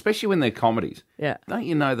 especially when they're comedies, don't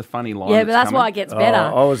you know the funny line? Yeah, but that's why it gets better.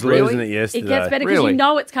 I was losing it yesterday. It gets better because you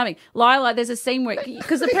know it's coming. Liar, there's a scene where,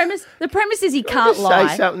 because the premise is he can't lie.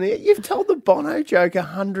 Say something there. You've told the Bono joke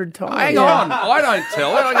 100 times. Hang on, I don't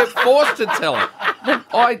tell it. I get forced to tell it.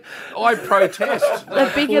 I protest.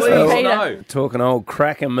 The biggest repeater. Talking old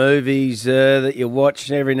cracker movies that you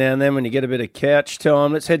watch every now and then when you get a bit of couch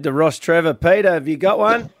time. Let's head to Ross Trevor. Peter, have you got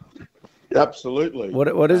one? Absolutely.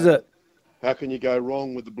 What is it? How can you go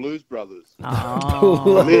wrong with the Blues Brothers?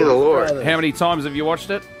 Oh. Me and the Lord. How many times have you watched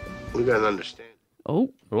it? We don't understand.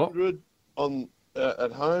 Oh. What? On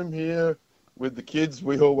at home here with the kids,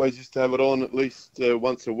 we always used to have it on at least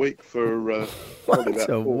once a week for probably Once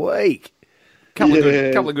about a 4. week.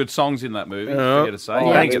 Couple of good songs in that movie. Fair to say.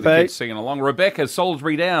 Oh, thanks, get the Pete. kids singing along. Rebecca,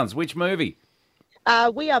 Salisbury Downs. Which movie?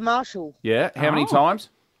 We Are Marshall. Yeah. How many times?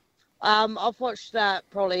 I've watched that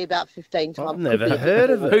probably about 15 times. I've never heard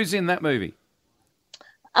of it. Who's in that movie?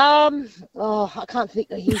 I can't think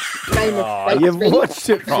of his name. You've watched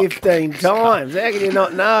it 15 times. How can you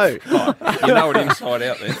not know? You know it inside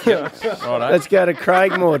out there. Yep. Righto. Let's go to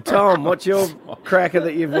Craigmore. Tom, what's your cracker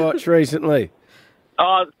that you've watched recently?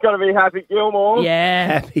 Oh, it's got to be Happy Gilmore. Yeah.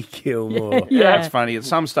 Happy Gilmore. Yeah, that's funny. At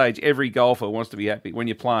some stage, every golfer wants to be happy. When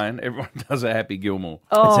you're playing, everyone does a Happy Gilmore.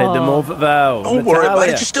 Let's head to Morphett Vale. Don't worry about it. Natalia.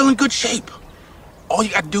 You're still in good shape. All you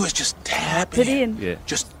got to do is just tap it in. Yeah.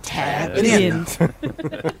 Just tap it in.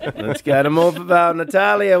 Let's go to Morphett Vale.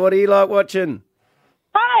 Natalia, what do you like watching?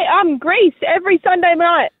 Hi, I'm Greece every Sunday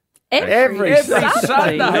night. Every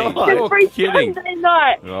Sunday night. Every kidding. Sunday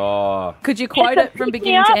night. Oh. Could you quote it from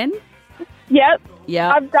beginning to end? Yep.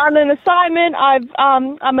 Yeah. I've done an assignment. I'm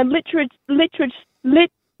a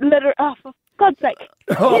oh, for God's sake.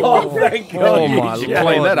 Oh, thank God. Oh, my Lord. You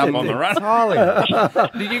clean that up on the run.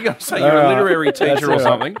 Did you go say you're a literary teacher or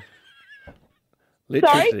something?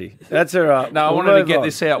 Literacy. That's all right. No, I We'll wanted to move get on.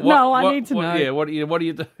 this out. I need to know. Yeah, what do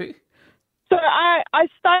you do? So I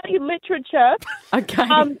study literature. Okay.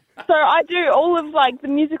 So I do all of like the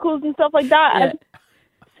musicals and stuff like that. Yeah.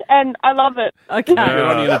 And I love it. Okay. Good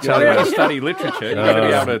on you to tell you to study literature. You've got to be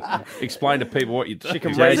able to explain to people what you do. She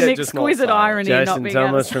can There's an exquisite irony in not Jason being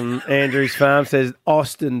Thomas able to... from Andrews Farm says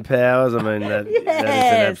Austin Powers. I mean, that is an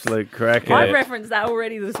absolute cracker. I referenced that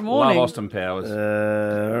already this Love morning. Austin Powers.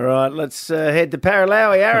 All right, let's head to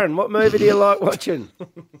Paralawi. Aaron, what movie do you like watching?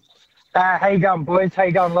 How you going, boys? How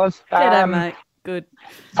you going, Loz? G'day, mate. Good.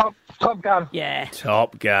 Top Gun. Yeah.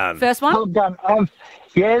 Top Gun. First one? Top Gun.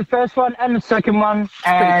 Yeah, the first one and the second one,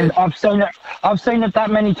 and I've seen it that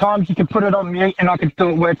many times. You can put it on mute, and I can do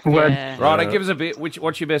it word for word. Right, give us a bit.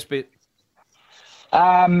 What's your best bit?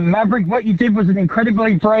 Maverick, what you did was an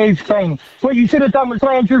incredibly brave thing. What you should have done was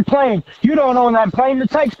land your plane. You don't own that plane. The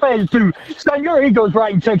taxpayers do. So your ego's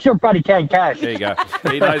writing checks. Your buddy can't cash. There you go.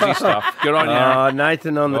 He knows his stuff. Good on you, Aaron.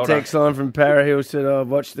 Nathan on the Well text line from Parahill said, I've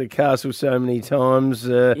watched The Castle so many times.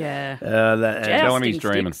 Tell him he's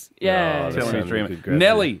dreaming. Yeah. Tell him he's dreaming.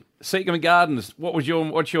 Nelly, Seacombe Gardens. What's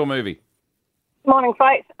your movie? Morning,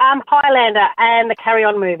 folks. Highlander and the Carry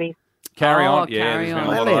On movies. Carry On. Carry Yeah, there's been a On.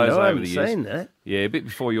 lot of Highlander, those I over the haven't years. seen that. Yeah, a bit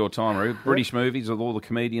before your time, Roo. British movies with all the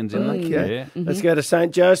comedians in them. Okay. Yeah. Let's go to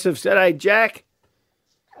St. Joseph's. Hey, Jack.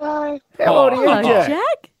 Hello. How old are you, Hello,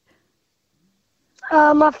 Jack?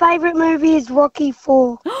 My favourite movie is Rocky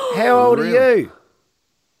 4. How old are you?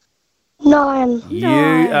 9. You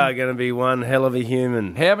are going to be one hell of a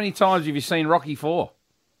human. How many times have you seen Rocky 4?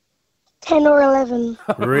 10 or 11.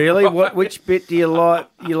 Really? Which bit do you like?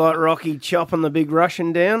 You like Rocky chopping the big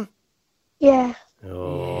Russian down? Yeah.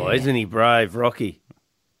 Oh, isn't he brave, Rocky?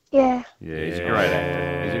 Yeah. Yeah, he's a great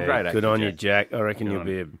actor. He's a great actor. Good on you, Jack. Jack. I reckon you'll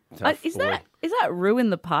be a tough Is boy. that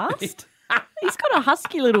Ruin the Past? He's got a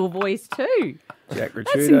husky little voice too. Jack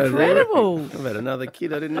That's Ricciuto incredible. there. I've had another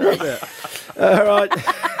kid I didn't know about. All right.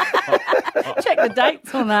 Check the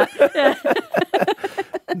dates on that. Yeah.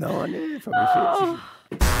 No, I knew. Probably fits.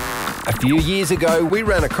 A few years ago, we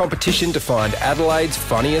ran a competition to find Adelaide's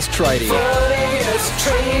funniest tradie.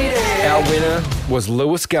 Our winner was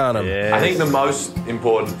Lewis Garnham. I think the most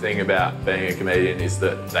important thing about being a comedian is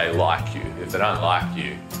that they like you. If they don't like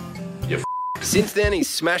you, you're Since then, he's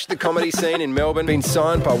smashed the comedy scene in Melbourne, been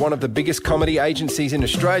signed by one of the biggest comedy agencies in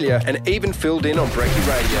Australia, and even filled in on Brekkie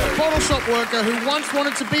Radio. Bottle shop worker who once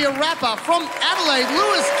wanted to be a rapper from Adelaide,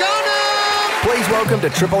 Lewis Garnham! Please welcome to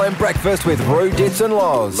Triple M Breakfast with Roo, Dits and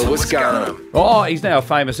Loz. Lewis Garnham. Oh, he's now a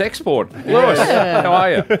famous export. Lewis, how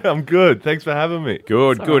are you? I'm good. Thanks for having me.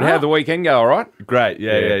 Good, good. How'd the weekend go, all right? Great.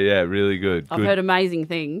 Yeah. Really good. I've heard amazing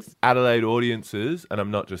things. Adelaide audiences, and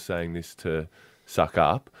I'm not just saying this to suck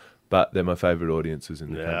up, but they're my favourite audiences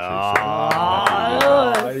in the country.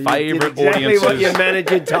 Favourite exactly audiences what your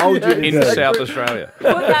manager told you to in do. South Australia.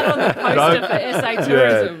 Put that on the poster for SA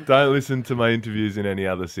Tourism. Don't listen to my interviews in any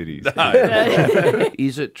other cities.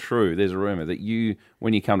 Is it true, there's a rumour, that you,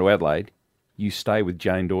 when you come to Adelaide, you stay with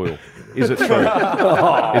Jane Doyle? Is it true?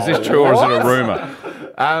 Is this true or is it a rumour?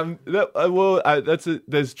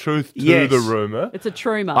 There's truth to the rumour. It's a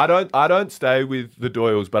trumour. I don't stay with the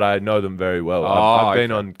Doyles, but I know them very well. I've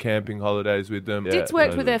been on camping holidays with them. Ditz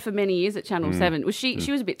worked with her for many years at Channel 7. Was she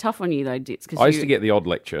was a bit tough on you though, Ditz? I used to get the odd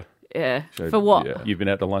lecture. Yeah. So, for what? yeah. You've been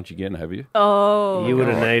out to lunch again, have you? Oh. You would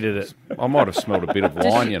have needed it. I might have smelled a bit of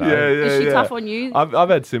wine, you know. Is she tough on you? I've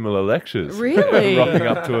had similar lectures. Really? Rocking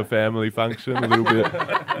up to a family function, a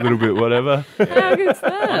little bit whatever. How good's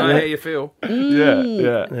that? I know how you feel.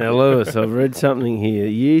 Yeah. Now, Lewis, I've read something here.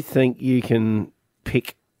 You think you can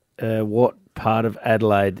pick what part of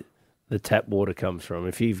Adelaide the tap water comes from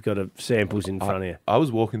if you've got samples in front of you? I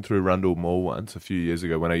was walking through Rundle Mall once a few years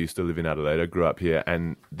ago when I used to live in Adelaide. I grew up here,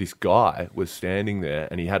 and this guy was standing there,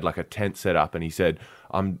 and he had like a tent set up, and he said,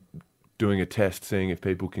 "I'm doing a test seeing if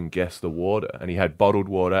people can guess the water." And he had bottled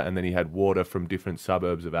water, and then he had water from different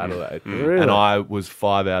suburbs of Adelaide. Really? And I was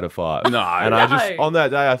 5 out of 5. I just, on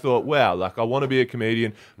that day, I thought, wow, like I want to be a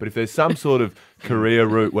comedian, but if there's some sort of career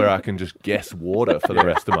route where I can just guess water for the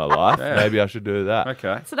rest of my life, maybe I should do that.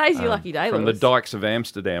 Okay. Today's your lucky day, From Lewis. the dikes of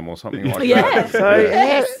Amsterdam or something like Yeah. that.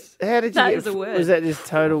 So how did you That get... is a word. Was that just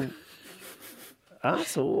total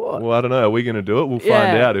us or what? Well, I don't know. Are we going to do it? We'll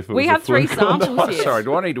find out if it We was have a 3 fluke or not. samples here. Sorry,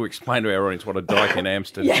 do I need to explain to our audience what a dike in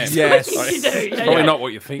Amsterdam is? Yes, you do. It's probably not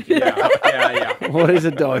what you think. Yeah. What is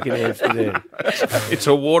a dike in Amsterdam? It's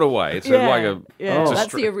a waterway. It's like a... Yeah, it's a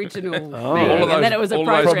that's the original thing. All of and then it was all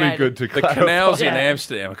those- appropriated. Probably good to The clarify. canals in Yeah.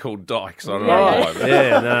 Amsterdam are called dikes. I don't Yeah. know why.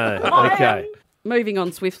 Yeah, no. Okay. Moving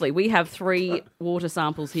on swiftly, we have 3 water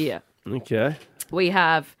samples here. Okay. We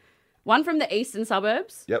have one from the eastern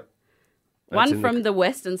suburbs, Yep. one from the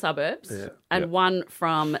western suburbs, and Yep. one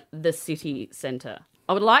from the city centre.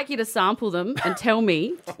 I would like you to sample them and tell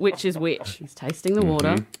me which is which. He's tasting the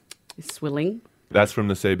water. He's swilling. That's from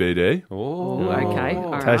the CBD. Oh, Okay,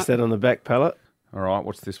 all right. Taste that on the back palate. All right,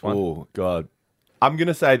 what's this one? Oh, God. I'm going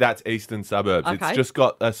to say that's eastern suburbs. Okay. It's just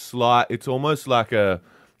got a slight, it's almost like a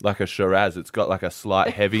Shiraz. It's got like a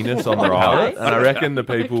slight heaviness on the palate. And I reckon the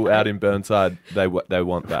people out in Burnside, they want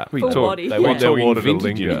that. We Full talk, body. They want their talking water to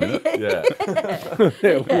vintage, you linger. know?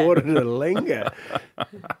 Yeah. Water to linger.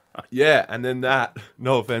 Yeah, and then that,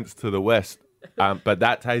 no offense to the West, but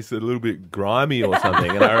that tastes a little bit grimy or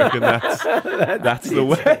something, and I reckon that's the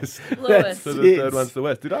West. Lewis, So the third one's the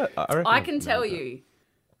West. Did I? I reckon I can tell you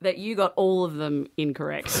that you got all of them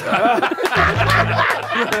incorrect.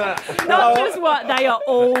 Not just what, they are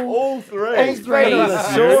all three. All three.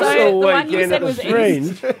 So So the one you weekend said at the was Fringe.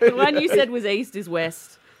 east. The one you said was east is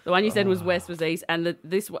west. The one you said was west was east, and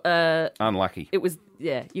this Unlucky. it was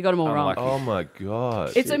you got them all wrong. Oh my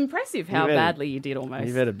God. It's impressive how You've had- badly you did almost.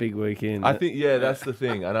 You've had a big weekend. I think that's the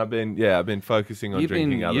thing, and I've been focusing on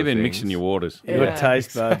drinking other You've been things. mixing your waters. Your Yeah.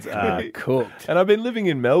 taste buds are cooked. And I've been living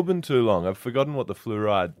in Melbourne too long. I've forgotten what the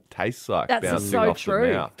fluoride tastes like That's bouncing so off true.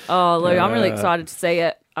 the mouth. Oh, Lou, I'm really excited to see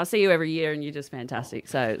it. I see you every year, and you're just fantastic.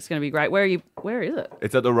 So it's going to be great. Where are you? Where is it?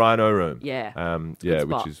 It's at the Rhino Room. Yeah. Which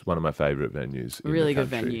spot. is one of my favourite venues. in Really the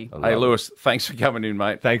good country. venue. I love Hey, it. Lewis, thanks for coming in,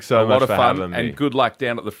 mate. Thanks so a much lot of for fun, having me. and good luck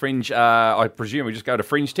down at the Fringe. I presume we just go to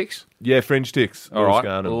Fringe Ticks? Yeah, Fringe Ticks. All Lewis right.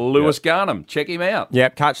 Garnham. Lewis Garnham. Check him out.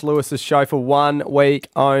 Yep, catch Lewis's show for 1 week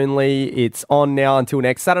only. It's on now until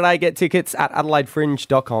next Saturday. Get tickets at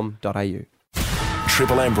adelaidefringe.com.au.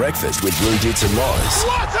 Triple M breakfast with Rudits and Loz.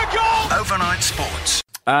 What a goal! Overnight sports.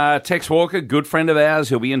 Tex Walker, good friend of ours.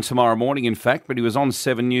 He'll be in tomorrow morning, in fact, but he was on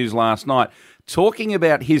 7 News last night talking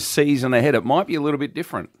about his season ahead. It might be a little bit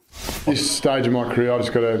different. This stage of my career, I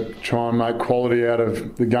just got to try and make quality out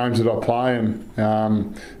of the games that I play,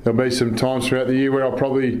 and there'll be some times throughout the year where I'll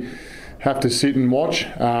probably have to sit and watch.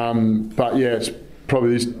 But yeah, it's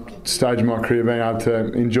probably this stage of my career being able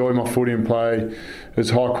to enjoy my footy and play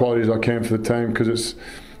as high quality as I can for the team, because it's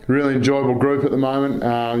a really enjoyable group at the moment.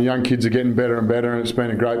 Young kids are getting better and better, and it's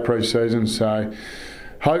been a great pre-season. So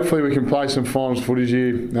hopefully we can play some finals footage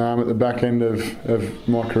here at the back end of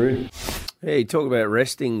my career. Yeah, you talk about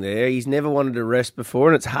resting there. He's never wanted to rest before,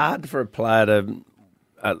 and it's hard for a player to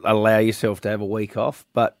allow yourself to have a week off.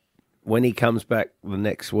 But when he comes back the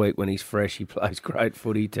next week, when he's fresh, he plays great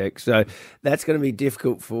footy, Tex. So that's going to be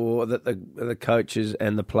difficult for the coaches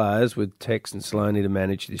and the players with Tex and Sloaney to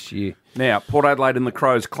manage this year. Now, Port Adelaide and the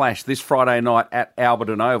Crows clash this Friday night at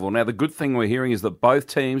Alberton Oval. Now, the good thing we're hearing is that both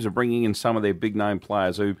teams are bringing in some of their big-name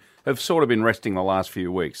players who have sort of been resting the last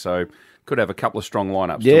few weeks. So could have a couple of strong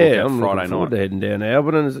lineups to look at I'm Friday looking forward night. to heading down to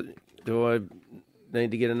Alberton. Do I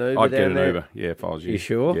need to get an Uber I'd down get an there? Uber, yeah, if I was you. You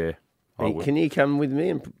sure? Yeah. I would. Can you come with me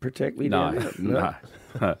and protect me down there? No.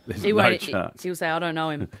 There's He no won't. chance. He'll say, "I don't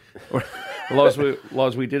know him." Loz,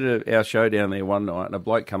 we did our show down there one night, and a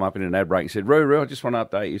bloke come up in an ad break and said, Roo, I just want to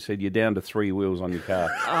update you. Said, you're down to 3 wheels on your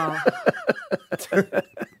car.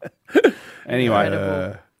 Anyway,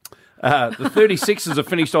 the 36ers have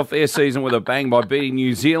finished off their season with a bang by beating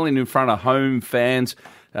New Zealand in front of home fans.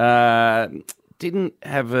 Didn't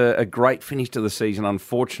have a great finish to the season,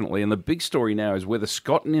 unfortunately, and the big story now is whether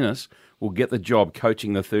Scott Ninnis will get the job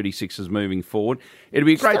coaching the 36ers moving forward. It'd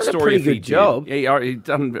be a great He's done a story pretty if he good job. did. Yeah, he's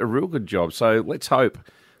done a real good job. So let's hope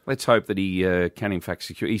that he can in fact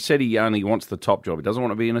secure. He said he only wants the top job. He doesn't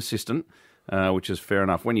want to be an assistant, which is fair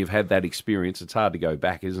enough. When you've had that experience, it's hard to go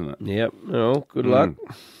back, isn't it? Yep. Well, good luck.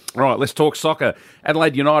 Right, let's talk soccer.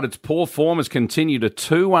 Adelaide United's poor form has continued. A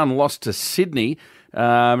 2-1 loss to Sydney.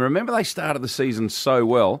 Remember, they started the season so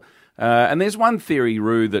well. And there's one theory,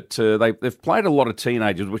 Roo, that they've played a lot of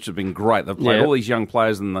teenagers, which has been great. They've played all these young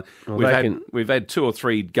players, and we've had 2 or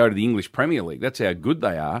 3 go to the English Premier League. That's how good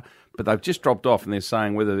they are. But they've just dropped off, and they're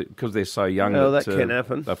saying whether because they're so young that can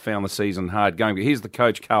happen. They've found the season hard going. But here's the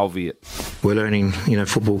coach, Carl Viet. We're learning,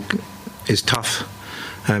 football is tough.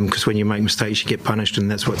 Because when you make mistakes, you get punished, and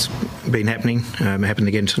that's what's been happening. It happened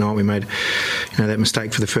again tonight. We made, that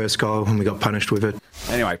mistake for the first goal, and we got punished with it.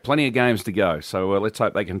 Anyway, plenty of games to go, so let's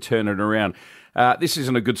hope they can turn it around. This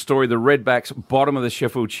isn't a good story. The Redbacks, bottom of the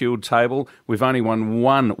Sheffield Shield table. We've only won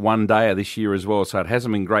one day this year as well, so it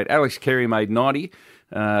hasn't been great. Alex Carey made 90.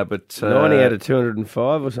 But 90 out of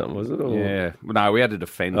 205 or something, was it? Or? Yeah. No, we had to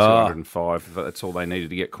defend 205. That's all they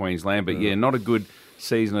needed to get Queensland. But yeah, not a good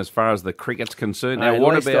season as far as the cricket's concerned. Now,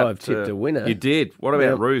 what about I've tipped a winner? You did. What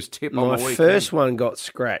about Roo's tip on the weekend? My first one got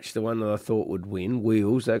scratched. The one that I thought would win,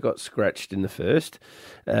 Wheels, that got scratched in the first.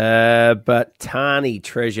 But Tani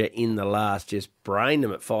Treasure in the last just brained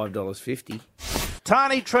them at $5.50.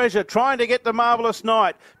 Tani Treasure trying to get the Marvellous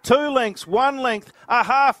Night. 2 lengths, 1 length, a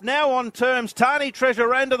half now on terms. Tani Treasure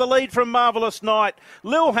ran to the lead from Marvellous Night.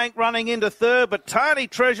 Lil Hank running into third, but Tani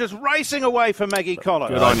Treasure's racing away for Maggie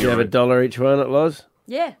Collins. Good on you. Have $1 each one, it was?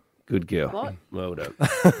 Yeah. Good girl. What? Well done.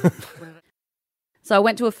 So I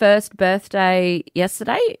went to a first birthday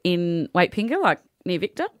yesterday in Waitpinga, near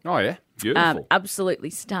Victor. Oh, yeah. Beautiful.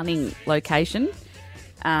 Absolutely stunning location.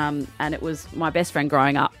 And it was my best friend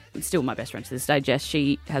growing up. It's still my best friend to this day, Jess.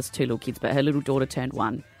 She has 2 little kids, but her little daughter turned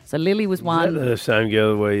 1. So Lily was 1. Is that the same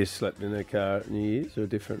girl where you slept in her car at New Year's or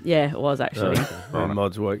different? Yeah, it was actually.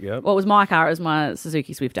 Mods woke you up. Well, it was my car. It was my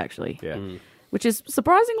Suzuki Swift, actually. Yeah. Which is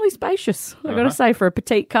surprisingly spacious. I got to say, for a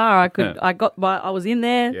petite car, I was in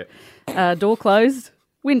there, door closed,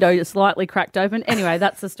 window just slightly cracked open. Anyway,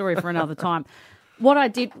 that's the story for another time. What I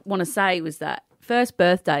did want to say was that first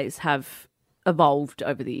birthdays have evolved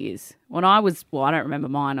over the years. When I was, I don't remember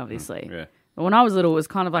mine, obviously. Yeah. But when I was little, it was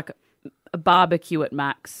kind of like a barbecue at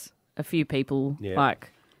max, a few people. Yeah.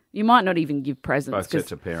 You might not even give presents. Both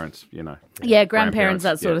sets of parents, Yeah, grandparents,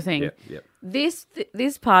 that sort of thing. Yeah. This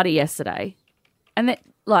party yesterday, and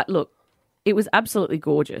look, it was absolutely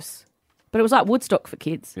gorgeous. But it was like Woodstock for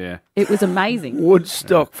kids. Yeah. It was amazing.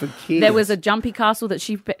 Woodstock for kids. There was a jumpy castle that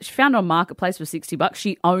she found on Marketplace for $60.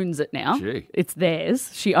 She owns it now. Gee. It's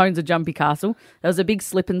theirs. She owns a jumpy castle. There was a big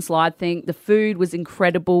slip and slide thing. The food was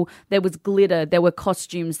incredible. There was glitter. There were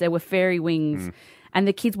costumes. There were fairy wings. And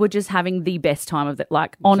the kids were just having the best time of it.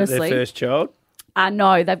 Like, honestly. Is it their first child?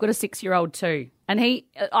 No, they've got a 6-year-old too. And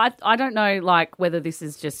I don't know, like, whether this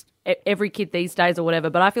is just every kid these days or whatever,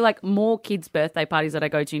 but I feel like more kids' birthday parties that I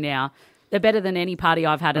go to now, they're better than any party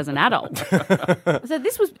I've had as an adult. So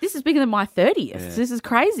this is bigger than my 30th. Yeah. This is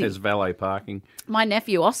crazy. There's valet parking. My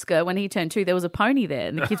nephew Oscar, when he turned 2, there was a pony there,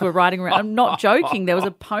 and the kids were riding around. I'm not joking. There was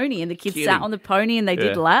a pony, and the kids sat on the pony and they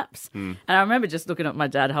did laps. And I remember just looking at my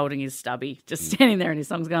dad holding his stubby, just standing there, and his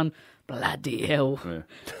son's going, bloody hell,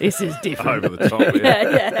 this is different. Over the top,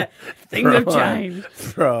 yeah. Things have changed.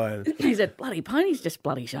 Brian. He said, bloody pony's just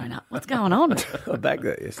bloody showing up. What's going on? I bagged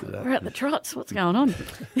that yesterday. We're at the trots. What's going on?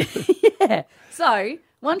 Yeah. So,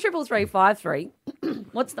 133353.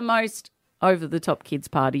 What's the most over-the-top kids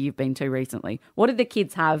party you've been to recently? What did the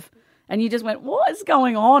kids have? And you just went, what is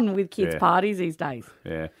going on with kids' parties these days?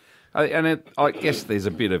 Yeah. And I guess there's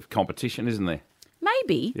a bit of competition, isn't there?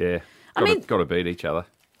 Maybe. Yeah. Got to beat each other.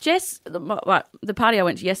 Jess, the party I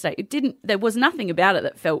went to yesterday, there was nothing about it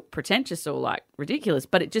that felt pretentious or like ridiculous,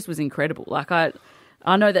 but it just was incredible. Like I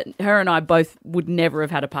know that her and I both would never have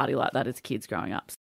had a party like that as kids growing up.